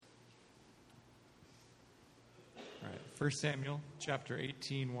1 Samuel chapter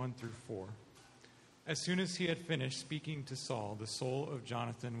 18, 1 through 4. As soon as he had finished speaking to Saul, the soul of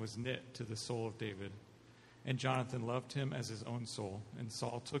Jonathan was knit to the soul of David. And Jonathan loved him as his own soul. And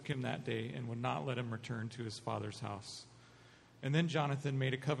Saul took him that day and would not let him return to his father's house. And then Jonathan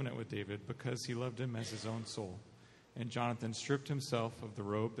made a covenant with David because he loved him as his own soul. And Jonathan stripped himself of the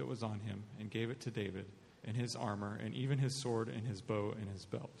robe that was on him and gave it to David, and his armor, and even his sword, and his bow, and his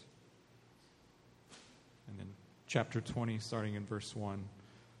belt. And then chapter 20, starting in verse 1.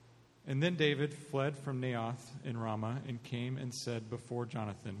 And then David fled from Naioth in Ramah and came and said before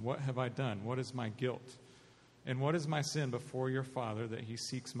Jonathan, "What have I done? What is my guilt? And what is my sin before your father that he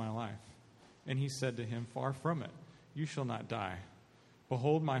seeks my life?" And he said to him, "Far from it. You shall not die.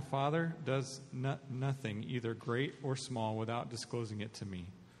 Behold, my father does nothing, either great or small, without disclosing it to me.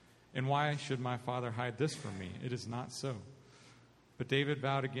 And why should my father hide this from me? It is not so." But David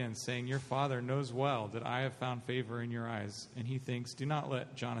vowed again, saying, "Your father knows well that I have found favor in your eyes." And he thinks, "Do not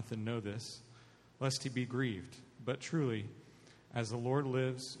let Jonathan know this, lest he be grieved. But truly, as the Lord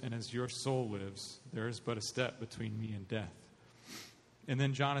lives and as your soul lives, there is but a step between me and death." And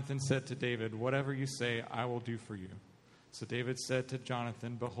then Jonathan said to David, "Whatever you say, I will do for you." So David said to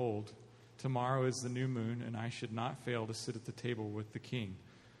Jonathan, "Behold, tomorrow is the new moon, and I should not fail to sit at the table with the king.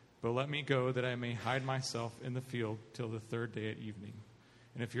 But let me go that I may hide myself in the field till the third day at evening.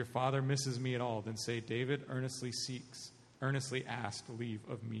 And if your father misses me at all, then say, David earnestly asked leave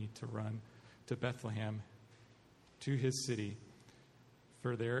of me to run to Bethlehem, to his city,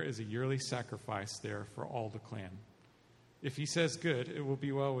 for there is a yearly sacrifice there for all the clan. If he says good, it will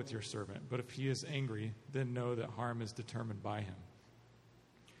be well with your servant. But if he is angry, then know that harm is determined by him.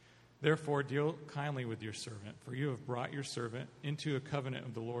 Therefore, deal kindly with your servant, for you have brought your servant into a covenant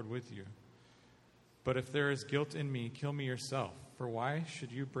of the Lord with you. But if there is guilt in me, kill me yourself, for why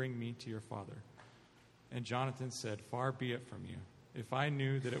should you bring me to your father?" And Jonathan said, "Far be it from you. If I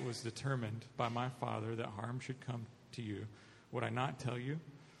knew that it was determined by my father that harm should come to you, would I not tell you?"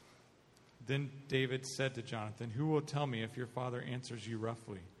 Then David said to Jonathan, "Who will tell me if your father answers you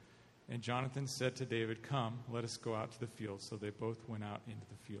roughly?" And Jonathan said to David, "Come, let us go out to the field." So they both went out into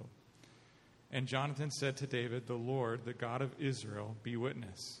the field. And Jonathan said to David, "The Lord, the God of Israel, be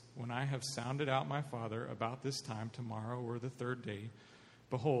witness. When I have sounded out my father about this time tomorrow or the third day,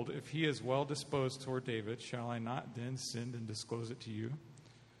 behold, if he is well disposed toward David, shall I not then send and disclose it to you?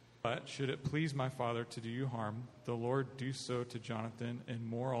 But should it please my father to do you harm, the Lord do so to Jonathan, and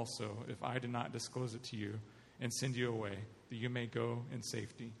more also, if I do not disclose it to you and send you away, that you may go in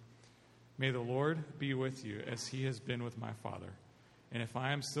safety. May the Lord be with you as he has been with my father. And if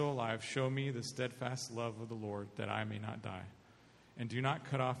I am still alive, show me the steadfast love of the Lord, that I may not die. And do not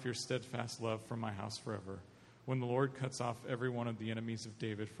cut off your steadfast love from my house forever, when the Lord cuts off every one of the enemies of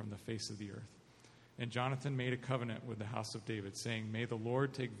David from the face of the earth." And Jonathan made a covenant with the house of David, saying, "May the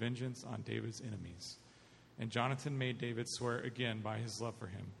Lord take vengeance on David's enemies." And Jonathan made David swear again by his love for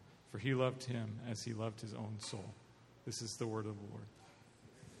him, for he loved him as he loved his own soul. This is the word of the Lord.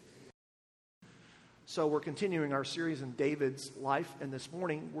 So we're continuing our series in David's life, and this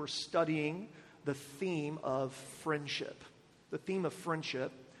morning we're studying the theme of friendship. The theme of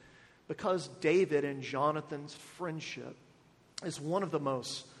friendship, because David and Jonathan's friendship is one of the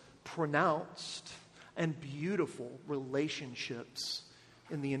most pronounced and beautiful relationships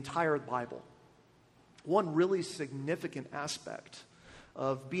in the entire Bible. One really significant aspect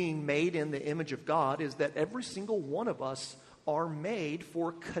of being made in the image of God is that every single one of us are made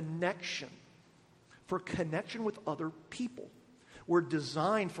for connection with other people. We're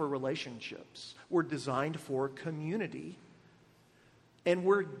designed for relationships. We're designed for community. And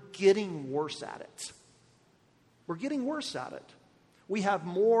we're getting worse at it. We're getting worse at it. We have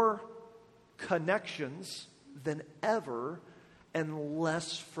more connections than ever and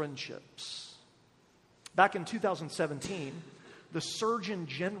less friendships. Back in 2017, the Surgeon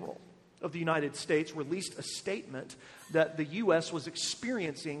General of the United States released a statement that the U.S. was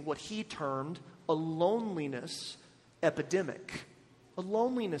experiencing what he termed a loneliness epidemic. A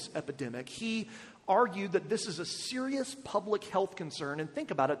loneliness epidemic. He argued that this is a serious public health concern, and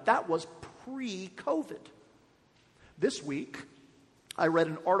think about it, that was pre-COVID. This week, I read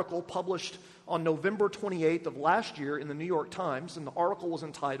an article published on November 28th of last year in the New York Times, and the article was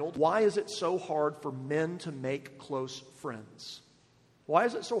entitled, "Why is it so hard for men to make close friends?" Why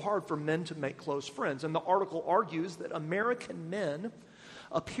is it so hard for men to make close friends? And the article argues that American men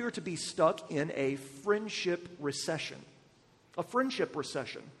appear to be stuck in a friendship recession. A friendship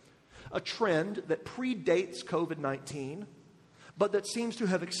recession. A trend that predates COVID-19, but that seems to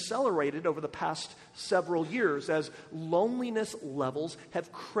have accelerated over the past several years as loneliness levels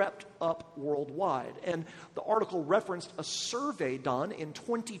have crept up worldwide. And the article referenced a survey done in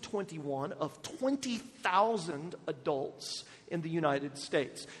 2021 of 20,000 adults in the United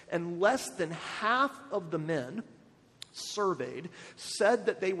States. And less than half of the men surveyed said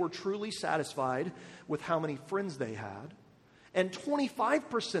that they were truly satisfied with how many friends they had. And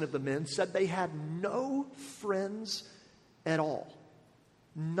 25% of the men said they had no friends at all.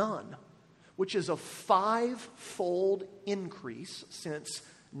 None. Which is a 5-fold increase since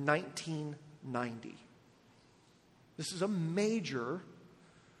 1990. This is a major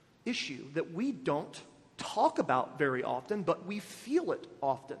issue that we don't talk about very often, but we feel it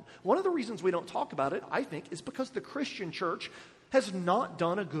often. One of the reasons we don't talk about it, I think, is because the Christian church has not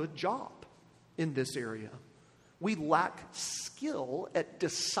done a good job in this area. We lack skill at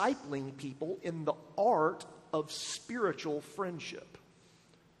discipling people in the art of spiritual friendship.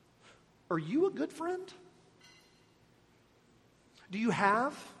 Are you a good friend? Do you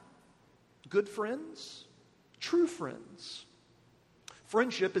have good friends? True friends?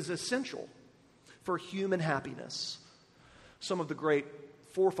 Friendship is essential for human happiness. Some of the great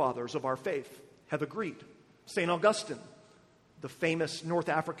forefathers of our faith have agreed. St. Augustine, the famous North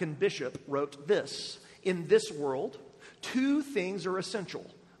African bishop, wrote this: "In this world, 2 things are essential: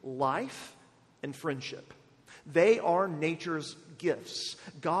 life and friendship. They are nature's gifts.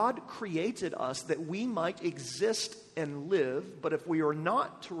 God created us that we might exist and live, but if we are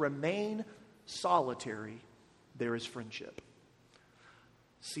not to remain solitary, there is friendship."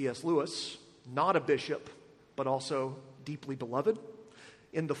 C.S. Lewis, not a bishop, but also deeply beloved,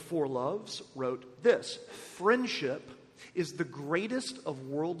 in The Four Loves, wrote this: "Friendship is the greatest of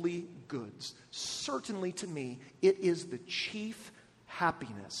worldly goods. Certainly to me, it is the chief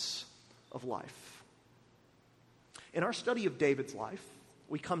happiness of life." In our study of David's life,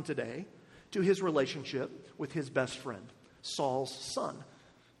 we come today to his relationship with his best friend, Saul's son,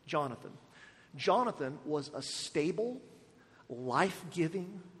 Jonathan. Jonathan was a stable,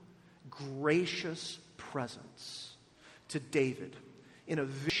 life-giving, gracious presence to David in a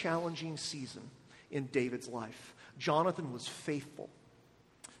very challenging season in David's life. Jonathan was faithful.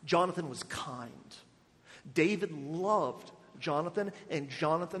 Jonathan was kind. David loved Jonathan, and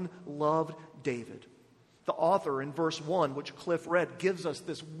Jonathan loved David. The author in verse 1, which Cliff read, gives us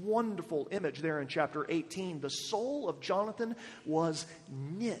this wonderful image there in chapter 18. The soul of Jonathan was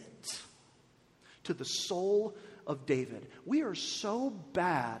knit to the soul of David. We are so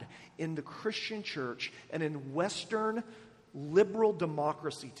bad in the Christian church and in Western liberal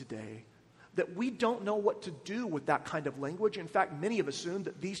democracy today that we don't know what to do with that kind of language. In fact, many have assumed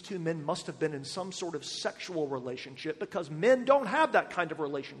that these 2 men must have been in some sort of sexual relationship because men don't have that kind of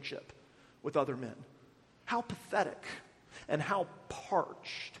relationship with other men. How pathetic and how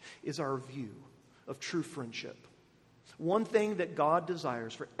parched is our view of true friendship. One thing that God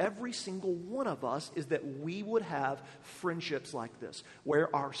desires for every single one of us is that we would have friendships like this,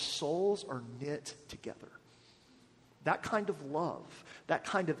 where our souls are knit together. That kind of love, that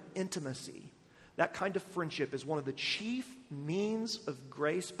kind of intimacy, that kind of friendship is one of the chief means of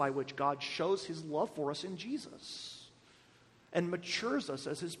grace by which God shows his love for us in Jesus and matures us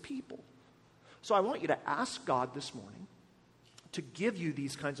as his people. So I want you to ask God this morning to give you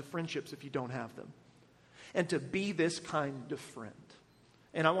these kinds of friendships if you don't have them, and to be this kind of friend.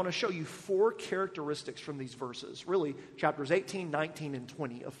 And I want to show you 4 characteristics from these verses, really chapters 18, 19, and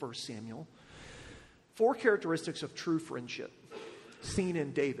 20 of 1 Samuel. 4 characteristics of true friendship seen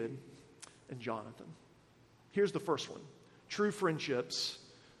in David and Jonathan. Here's the first one. True friendships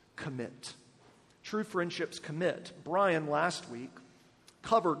commit. True friendships commit. Brian last week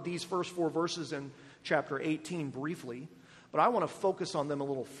covered these first 4 verses in chapter 18 briefly, but I want to focus on them a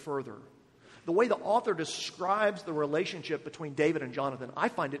little further. The way the author describes the relationship between David and Jonathan, I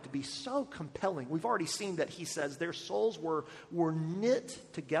find it to be so compelling. We've already seen that he says their souls were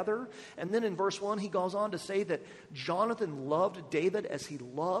knit together. And then in verse 1, he goes on to say that Jonathan loved David as he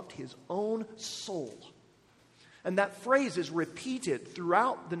loved his own soul. And that phrase is repeated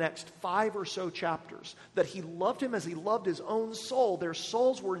throughout the next 5 or so chapters, that he loved him as he loved his own soul. Their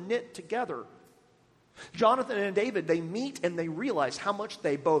souls were knit together. Jonathan and David, they meet and they realize how much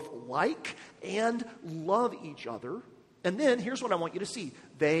they both like and love each other. And then, here's what I want you to see.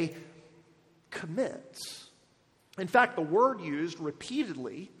 They commit. In fact, the word used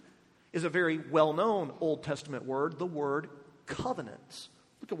repeatedly is a very well-known Old Testament word, the word covenant.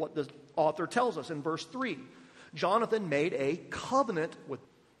 Look at what the author tells us in verse 3. Jonathan made a covenant with,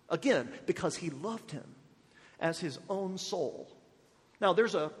 again, because he loved him as his own soul. Now,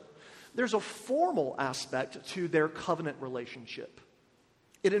 there's a There's a formal aspect to their covenant relationship.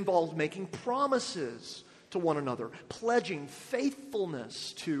 It involves making promises to one another, pledging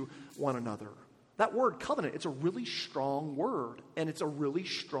faithfulness to one another. That word covenant, it's a really strong word, and it's a really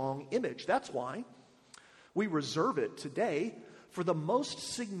strong image. That's why we reserve it today for the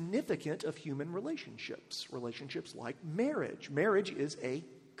most significant of human relationships, relationships like marriage. Marriage is a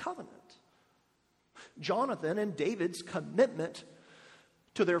covenant. Jonathan and David's commitment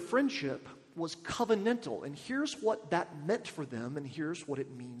to their friendship was covenantal, and here's what that meant for them, and here's what it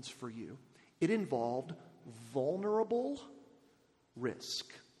means for you. It involved vulnerable risk.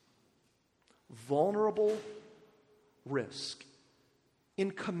 Vulnerable risk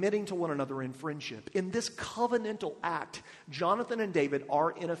in committing to one another in friendship. In this covenantal act, Jonathan and David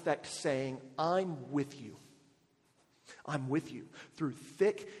are in effect saying, I'm with you. I'm with you through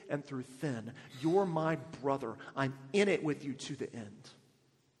thick and through thin. You're my brother. I'm in it with you to the end.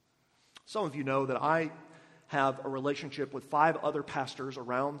 Some of you know that I have a relationship with 5 other pastors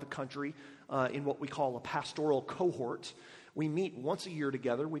around the country in what we call a pastoral cohort. We meet once a year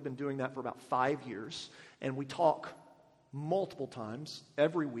together. We've been doing that for about 5 years. And we talk multiple times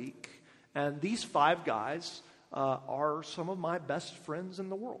every week. And these 5 guys are some of my best friends in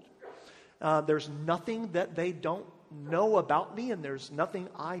the world. There's nothing that they don't know about me, and there's nothing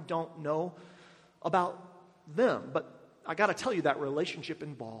I don't know about them. But I got to tell you, that relationship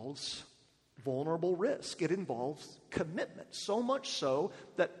involves vulnerable risk. It involves commitment. So much so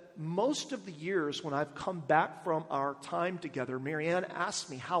that most of the years when I've come back from our time together, Marianne asked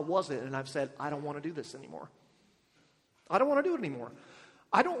me, how was it? And I've said, I don't want to do this anymore. I don't want to do it anymore.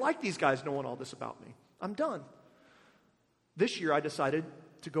 I don't like these guys knowing all this about me. I'm done. This year I decided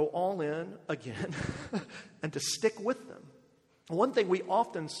to go all in again and to stick with them. One thing we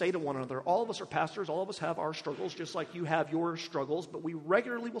often say to one another, all of us are pastors, all of us have our struggles, just like you have your struggles, but we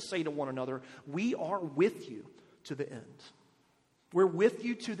regularly will say to one another, we are with you to the end. We're with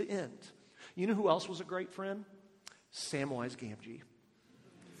you to the end. You know who else was a great friend? Samwise Gamgee.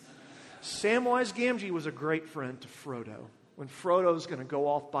 Samwise Gamgee was a great friend to Frodo. When Frodo's going to go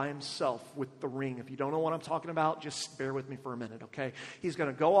off by himself with the ring. If you don't know what I'm talking about, just bear with me for a minute, okay? He's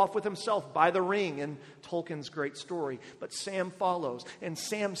going to go off with himself by the ring in Tolkien's great story. But Sam follows, and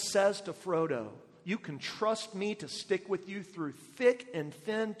Sam says to Frodo, you can trust me to stick with you through thick and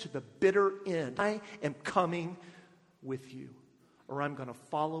thin to the bitter end. I am coming with you, or I'm going to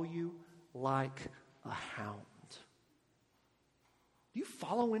follow you like a hound. Do you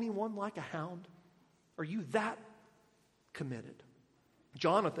follow anyone like a hound? Are you that committed?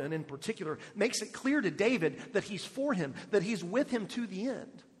 Jonathan, in particular, makes it clear to David that he's for him, that he's with him to the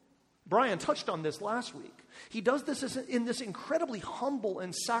end. Brian touched on this last week. He does this in this incredibly humble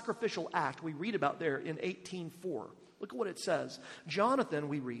and sacrificial act we read about there in 18:4. Look at what it says. Jonathan,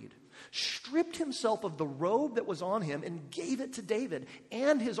 we read, stripped himself of the robe that was on him and gave it to David,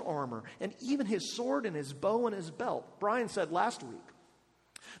 and his armor, and even his sword and his bow and his belt. Brian said last week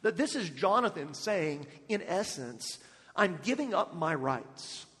that this is Jonathan saying, in essence, I'm giving up my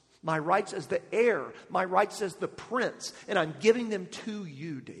rights as the heir, my rights as the prince, and I'm giving them to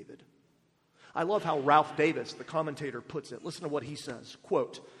you, David. I love how Ralph Davis, the commentator, puts it. Listen to what he says.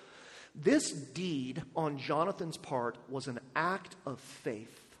 Quote, this deed on Jonathan's part was an act of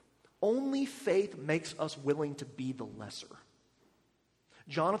faith. Only faith makes us willing to be the lesser.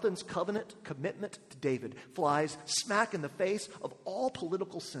 Jonathan's covenant commitment to David flies smack in the face of all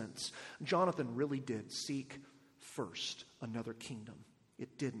political sense. Jonathan really did seek first another kingdom.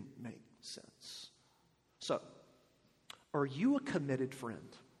 It didn't make sense. So, are you a committed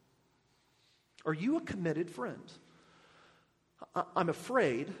friend? Are you a committed friend? I'm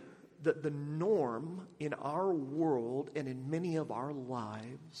afraid that the norm in our world and in many of our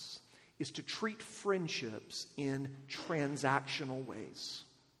lives is to treat friendships in transactional ways.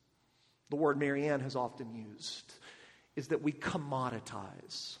 The word Marianne has often used is that we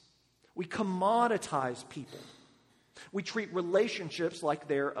commoditize. We commoditize people. We treat relationships like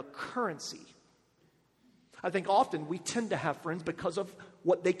they're a currency. I think often we tend to have friends because of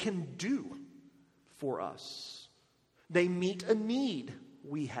what they can do for us. They meet a need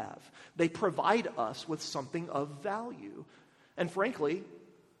we have. They provide us with something of value. And frankly,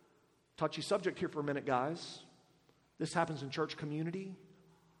 touchy subject here for a minute, guys. This happens in church community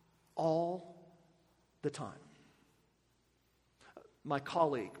all the time. My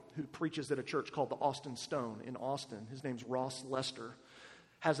colleague who preaches at a church called the Austin Stone in Austin, his name's Ross Lester,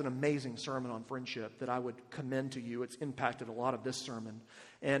 has an amazing sermon on friendship that I would commend to you. It's impacted a lot of this sermon.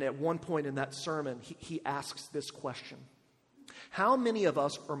 And at one point in that sermon, he asks this question. How many of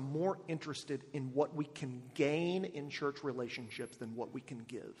us are more interested in what we can gain in church relationships than what we can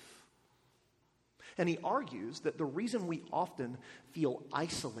give? And he argues that the reason we often feel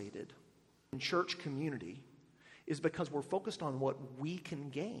isolated in church community is because we're focused on what we can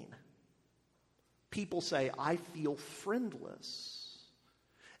gain. People say, I feel friendless.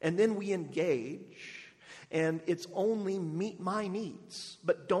 And then we engage, and it's only meet my needs,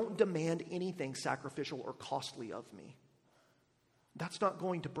 but don't demand anything sacrificial or costly of me. That's not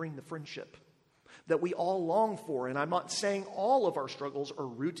going to bring the friendship that we all long for. And I'm not saying all of our struggles are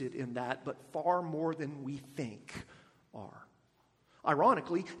rooted in that, but far more than we think are.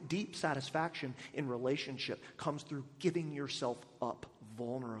 Ironically, deep satisfaction in relationship comes through giving yourself up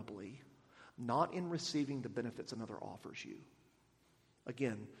vulnerably, not in receiving the benefits another offers you.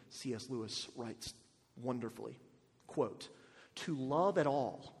 Again, C.S. Lewis writes wonderfully, quote, "To love at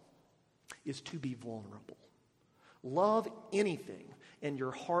all is to be vulnerable. Love anything, and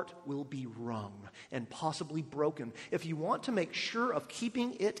your heart will be wrung and possibly broken. If you want to make sure of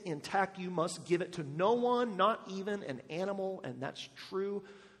keeping it intact, you must give it to no one, not even an animal." And that's true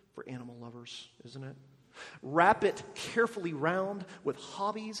for animal lovers, isn't it? Wrap it carefully round with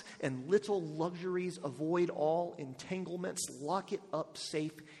hobbies and little luxuries. Avoid all entanglements. Lock it up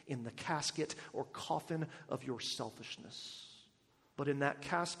safe in the casket or coffin of your selfishness. But in that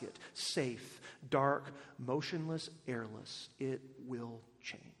casket, safe, dark, motionless, airless, it will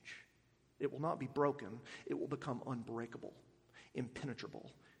change. It will not be broken. It will become unbreakable, impenetrable,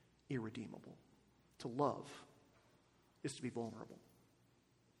 irredeemable. To love is to be vulnerable.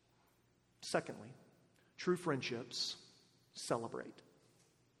 Secondly, true friendships celebrate.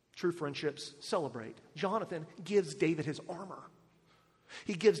 True friendships celebrate. Jonathan gives David his armor.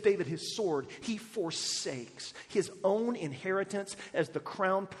 He gives David his sword. He forsakes his own inheritance as the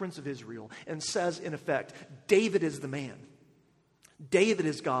crown prince of Israel and says, in effect, David is the man. David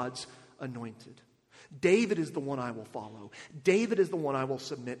is God's anointed. David is the one I will follow. David is the one I will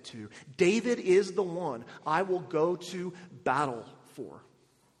submit to. David is the one I will go to battle for.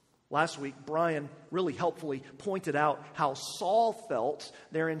 Last week, Brian really helpfully pointed out how Saul felt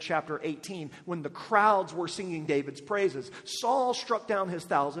there in chapter 18 when the crowds were singing David's praises. Saul struck down his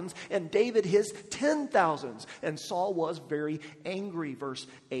thousands and David his 10,000s. And Saul was very angry, verse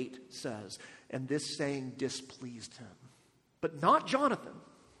 8 says. And this saying displeased him. But not Jonathan.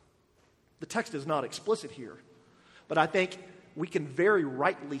 The text is not explicit here. But I think we can very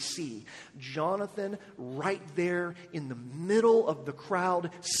rightly see Jonathan right there in the middle of the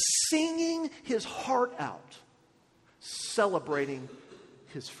crowd, singing his heart out, celebrating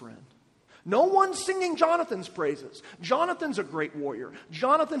his friend. No one's singing Jonathan's praises. Jonathan's a great warrior.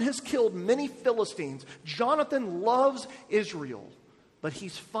 Jonathan has killed many Philistines. Jonathan loves Israel. But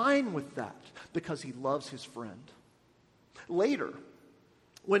he's fine with that because he loves his friend. Later,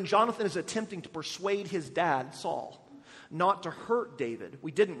 when Jonathan is attempting to persuade his dad, Saul, not to hurt David.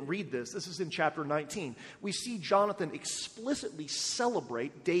 We didn't read this. This is in chapter 19. We see Jonathan explicitly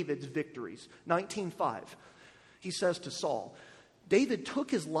celebrate David's victories. 19:5. He says to Saul, David took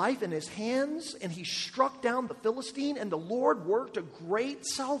his life in his hands and he struck down the Philistine, and the Lord worked a great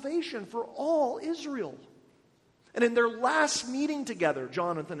salvation for all Israel. And in their last meeting together,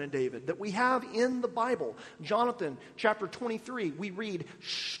 Jonathan and David, that we have in the Bible, Jonathan, chapter 23, we read,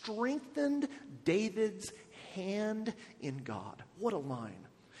 strengthened David's hand in God. What a line.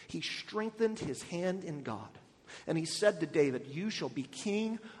 He strengthened his hand in God. And he said to David, you shall be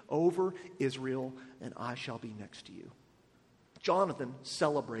king over Israel, and I shall be next to you. Jonathan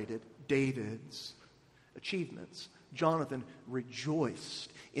celebrated David's achievements. Jonathan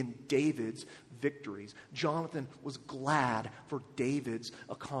rejoiced in David's victories. Jonathan was glad for David's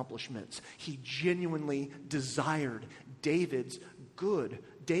accomplishments. He genuinely desired David's good,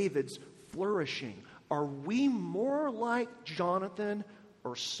 David's flourishing. Are we more like Jonathan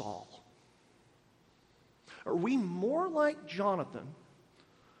or Saul? Are we more like Jonathan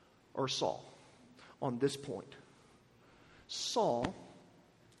or Saul on this point? Saul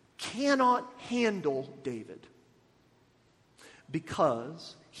cannot handle David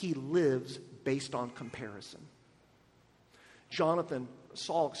because he lives based on comparison.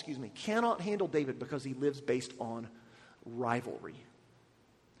 Saul cannot handle David because he lives based on rivalry.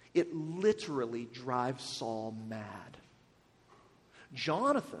 It literally drives Saul mad.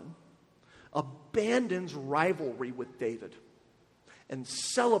 Jonathan abandons rivalry with David and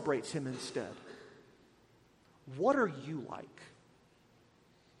celebrates him instead. What are you like?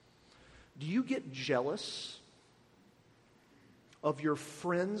 Do you get jealous of your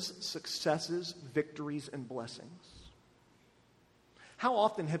friends' successes, victories, and blessings? How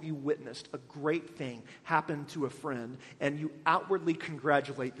often have you witnessed a great thing happen to a friend and you outwardly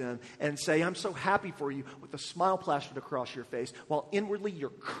congratulate them and say, I'm so happy for you, with a smile plastered across your face, while inwardly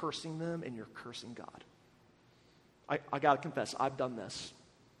you're cursing them and you're cursing God? I got to confess, I've done this.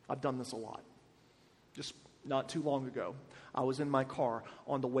 I've done this a lot. Just not too long ago, I was in my car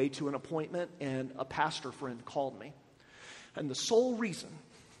on the way to an appointment, and a pastor friend called me. And the sole reason,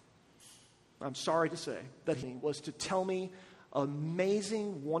 I'm sorry to say, that he was to tell me an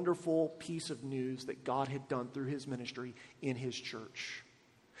amazing, wonderful piece of news that God had done through his ministry in his church.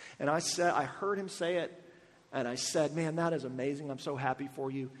 And I heard him say it, and I said, man, that is amazing. I'm so happy for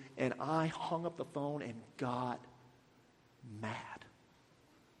you. And I hung up the phone and got mad.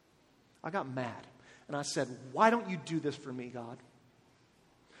 I got mad. And I said, why don't you do this for me, God?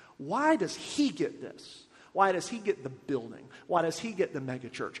 Why does he get this? Why does he get the building? Why does he get the mega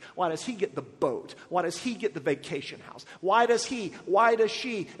church? Why does he get the boat? Why does he get the vacation house? Why does he? Why does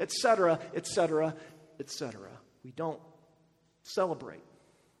she? Etc., etc., etc. We don't celebrate.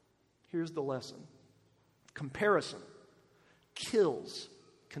 Here's the lesson. Comparison kills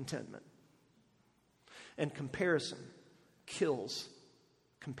contentment. And comparison kills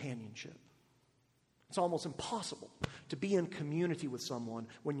companionship. It's almost impossible to be in community with someone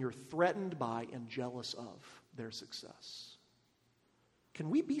when you're threatened by and jealous of their success. Can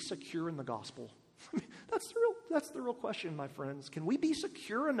we be secure in the gospel? That's the real question, my friends. Can we be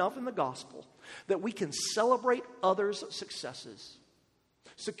secure enough in the gospel that we can celebrate others' successes?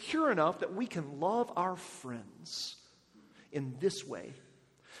 Secure enough that we can love our friends in this way?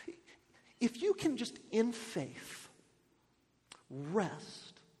 If you can just in faith rest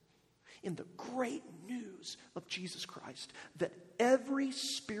in the great news of Jesus Christ, that every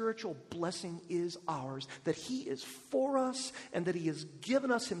spiritual blessing is ours, that he is for us, and that he has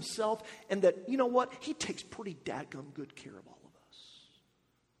given us himself, and that, you know what, he takes pretty dadgum good care of all of us.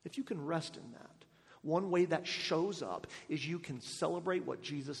 If you can rest in that, one way that shows up is you can celebrate what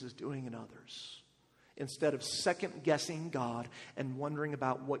Jesus is doing in others, instead of second-guessing God and wondering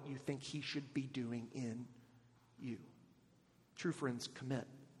about what you think he should be doing in you. True friends commit.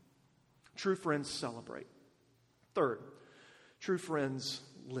 True friends celebrate. Third, true friends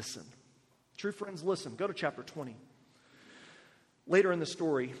listen. True friends listen. Go to chapter 20. Later in the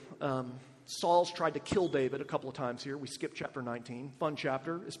story, Saul's tried to kill David a couple of times here. We skip chapter 19. Fun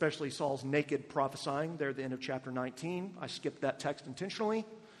chapter, especially Saul's naked prophesying there at the end of chapter 19. I skipped that text intentionally.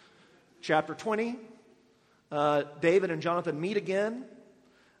 Chapter 20, David and Jonathan meet again.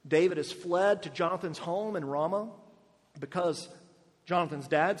 David has fled to Jonathan's home in Ramah because Jonathan's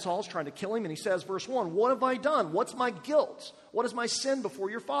dad, Saul's trying to kill him, and he says, verse 1, what have I done? What's my guilt? What is my sin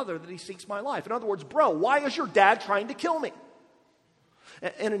before your father that he seeks my life? In other words, bro, why is your dad trying to kill me?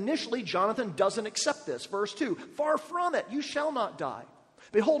 And initially, Jonathan doesn't accept this. Verse 2, far from it, you shall not die.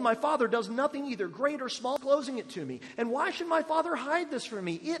 Behold, my father does nothing either great or small, disclosing it to me. And why should my father hide this from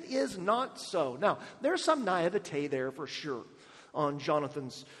me? It is not so. Now, there's some naivete there for sure on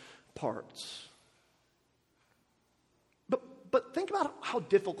Jonathan's parts. But think about how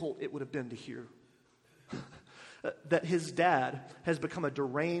difficult it would have been to hear that his dad has become a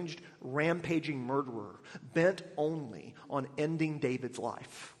deranged, rampaging murderer, bent only on ending David's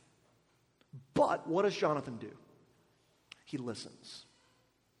life. But what does Jonathan do? He listens.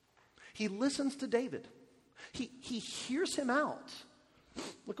 He listens to David. He hears him out.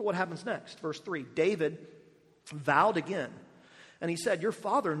 Look at what happens next. Verse 3, David vowed again. And he said, your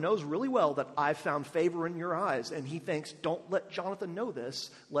father knows really well that I've found favor in your eyes. And he thinks, don't let Jonathan know this,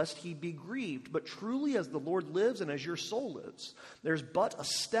 lest he be grieved. But truly as the Lord lives and as your soul lives, there's but a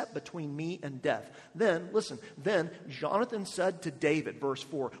step between me and death. Then, listen, then Jonathan said to David, verse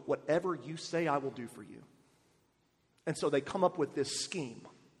 4, whatever you say I will do for you. And so they come up with this scheme.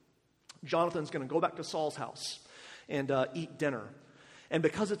 Jonathan's going to go back to Saul's house and eat dinner. And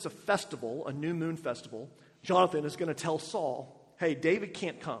because it's a festival, a new moon festival, Jonathan is going to tell Saul, hey, David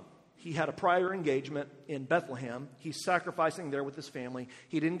can't come. He had a prior engagement in Bethlehem. He's sacrificing there with his family.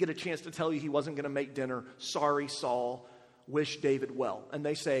 He didn't get a chance to tell you he wasn't going to make dinner. Sorry, Saul. Wish David well. And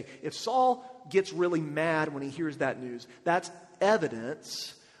they say, if Saul gets really mad when he hears that news, that's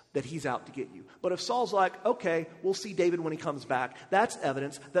evidence that he's out to get you. But if Saul's like, okay, we'll see David when he comes back, that's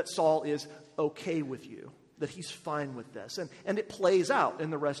evidence that Saul is okay with you, that he's fine with this. And it plays out in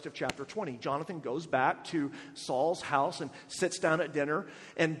the rest of chapter 20. Jonathan goes back to Saul's house and sits down at dinner,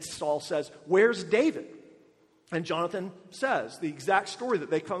 and Saul says, where's David? And Jonathan says the exact story that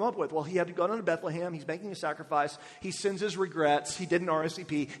they come up with. Well, he had to go down to Bethlehem. He's making a sacrifice. He sends his regrets. He didn't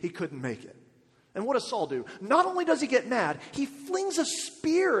RSVP. He couldn't make it. And what does Saul do? Not only does he get mad, he flings a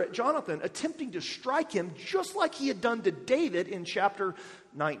spear at Jonathan, attempting to strike him just like he had done to David in chapter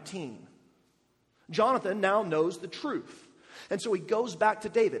 19. Jonathan now knows the truth. And so he goes back to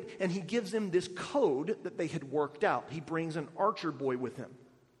David, and he gives him this code that they had worked out. He brings an archer boy with him.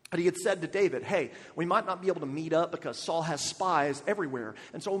 And he had said to David, hey, we might not be able to meet up because Saul has spies everywhere.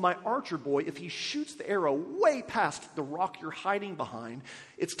 And so my archer boy, if he shoots the arrow way past the rock you're hiding behind,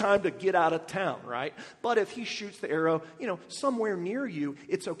 it's time to get out of town, right? But if he shoots the arrow, somewhere near you,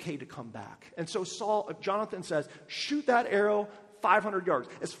 it's okay to come back. And so Jonathan says, shoot that arrow 500 yards,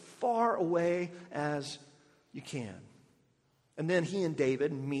 as far away as you can. And then he and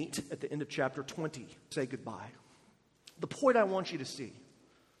David meet at the end of chapter 20, say goodbye. The point I want you to see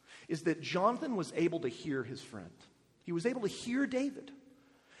is that Jonathan was able to hear his friend. He was able to hear David,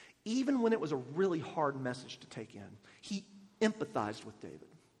 even when it was a really hard message to take in. He empathized with David.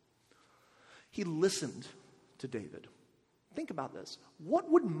 He listened to David. Think about this. What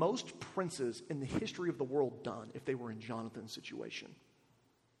would most princes in the history of the world done if they were in Jonathan's situation?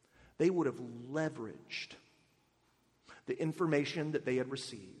 They would have leveraged the information that they had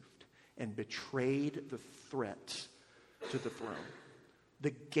received and betrayed the threat to the throne. The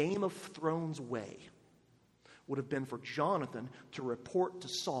Game of Thrones way would have been for Jonathan to report to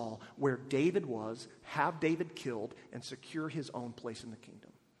Saul where David was, have David killed, and secure his own place in the kingdom.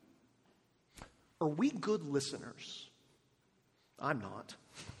 Are we good listeners? I'm not.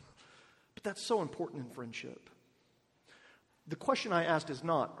 But that's so important in friendship. The question I asked is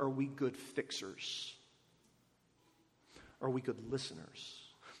not, are we good fixers? Are we good listeners?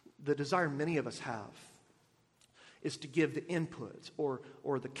 The desire many of us have is to give the input or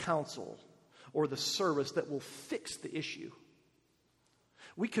the counsel or the service that will fix the issue.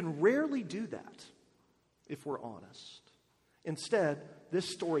 We can rarely do that if we're honest. Instead, this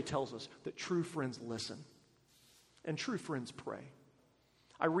story tells us that true friends listen and true friends pray.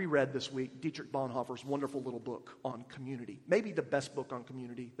 I reread this week Dietrich Bonhoeffer's wonderful little book on community, maybe the best book on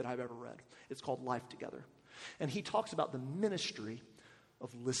community that I've ever read. It's called Life Together. And he talks about the ministry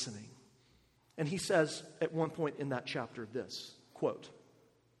of listening. And he says at one point in that chapter this, quote,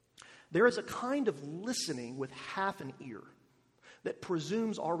 there is a kind of listening with half an ear that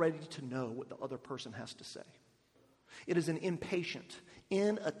presumes already to know what the other person has to say. It is an impatient,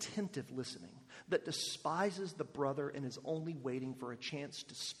 inattentive listening that despises the brother and is only waiting for a chance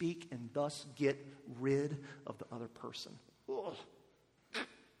to speak and thus get rid of the other person. Ugh.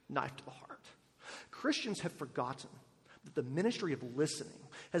 Knife to the heart. Christians have forgotten that the ministry of listening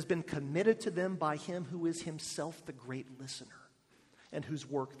has been committed to them by him who is himself the great listener and whose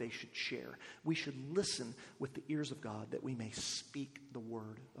work they should share. We should listen with the ears of God that we may speak the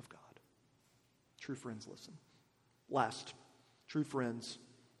word of God. True friends listen. Last, true friends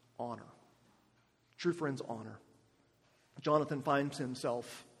honor. True friends honor. Jonathan finds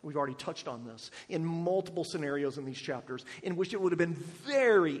himself, we've already touched on this, in multiple scenarios in these chapters in which it would have been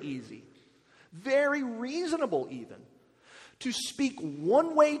very easy, very reasonable even, to speak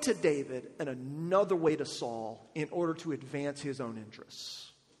one way to David and another way to Saul in order to advance his own interests,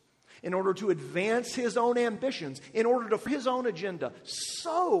 in order to advance his own ambitions, in order to his own agenda.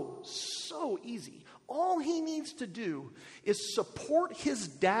 So easy. All he needs to do is support his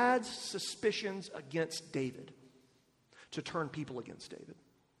dad's suspicions against David to turn people against David.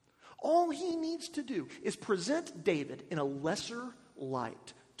 All he needs to do is present David in a lesser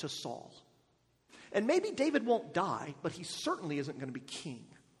light to Saul. And maybe David won't die, but he certainly isn't going to be king.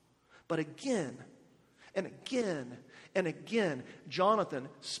 But again and again and again, Jonathan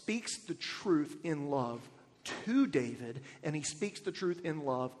speaks the truth in love to David, and he speaks the truth in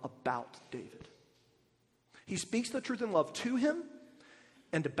love about David. He speaks the truth in love to him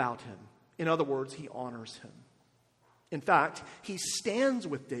and about him. In other words, he honors him. In fact, he stands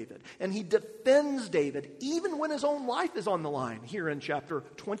with David and he defends David even when his own life is on the line here in chapter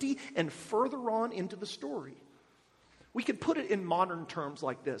 20 and further on into the story. We could put it in modern terms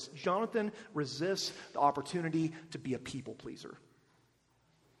like this. Jonathan resists the opportunity to be a people pleaser.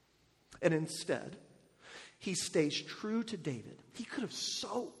 And instead, he stays true to David. He could have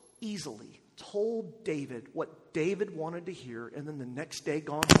so easily told David what David wanted to hear and then the next day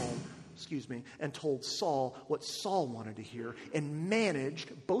gone home, and told Saul what Saul wanted to hear and managed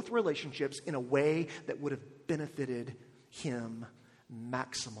both relationships in a way that would have benefited him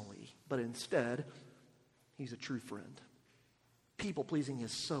maximally. But instead, he's a true friend. People pleasing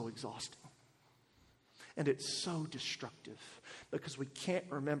is so exhausting. And it's so destructive because we can't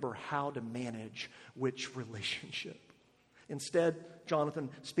remember how to manage which relationship. Instead, Jonathan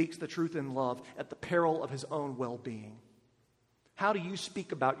speaks the truth in love at the peril of his own well-being. How do you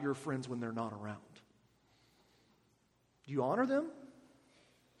speak about your friends when they're not around? Do you honor them?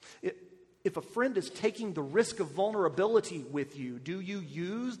 If a friend is taking the risk of vulnerability with you, do you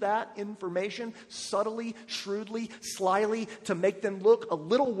use that information subtly, shrewdly, slyly to make them look a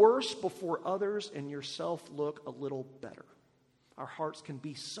little worse before others and yourself look a little better? Our hearts can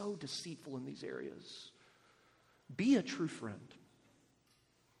be so deceitful in these areas. Be a true friend.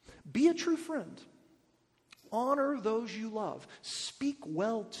 Be a true friend. Honor those you love. Speak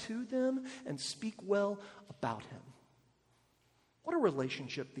well to them and speak well about him. What a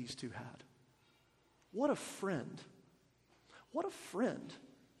relationship these two had. What a friend. What a friend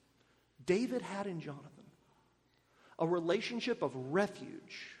David had in Jonathan. A relationship of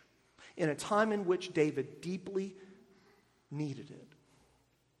refuge in a time in which David deeply needed it.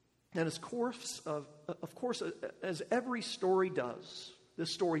 And of course, as every story does,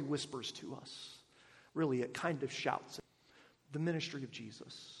 this story whispers to us. Really, it kind of shouts it. The ministry of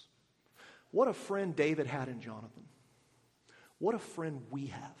Jesus. What a friend David had in Jonathan. What a friend we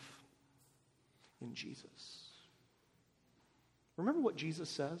have in Jesus. Remember what Jesus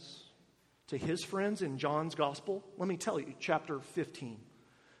says to his friends in John's gospel? Let me tell you, chapter 15.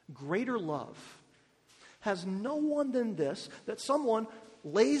 Greater love has no one than this, that someone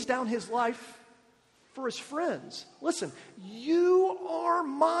lays down his life for his friends. Listen, you are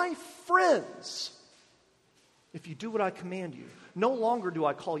my friends if you do what I command you. No longer do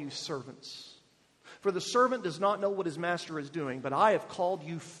I call you servants. For the servant does not know what his master is doing, but I have called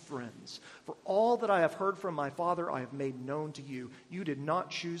you friends. For all that I have heard from my Father, I have made known to you. You did not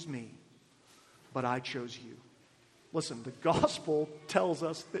choose me, but I chose you. Listen, the gospel tells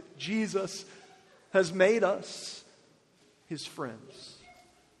us that Jesus has made us his friends.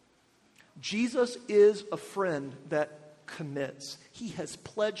 Jesus is a friend that commits. He has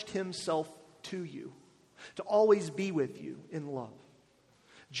pledged himself to you, to always be with you in love.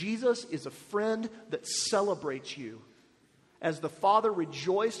 Jesus is a friend that celebrates you. As the Father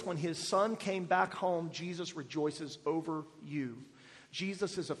rejoiced when his Son came back home, Jesus rejoices over you.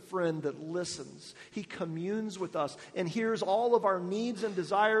 Jesus is a friend that listens. He communes with us and hears all of our needs and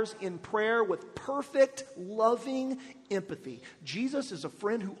desires in prayer with perfect, loving empathy. Jesus is a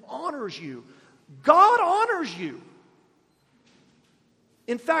friend who honors you. God honors you.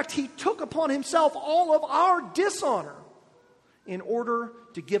 In fact, he took upon himself all of our dishonor in order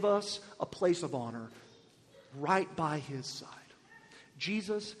to give us a place of honor right by his side.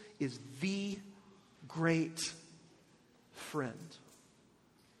 Jesus is the great friend.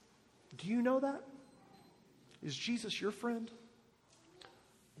 Do you know that? Is Jesus your friend?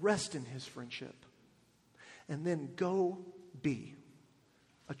 Rest in his friendship. And then go be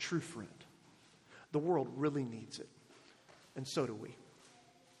a true friend. The world really needs it. And so do we.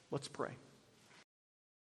 Let's pray.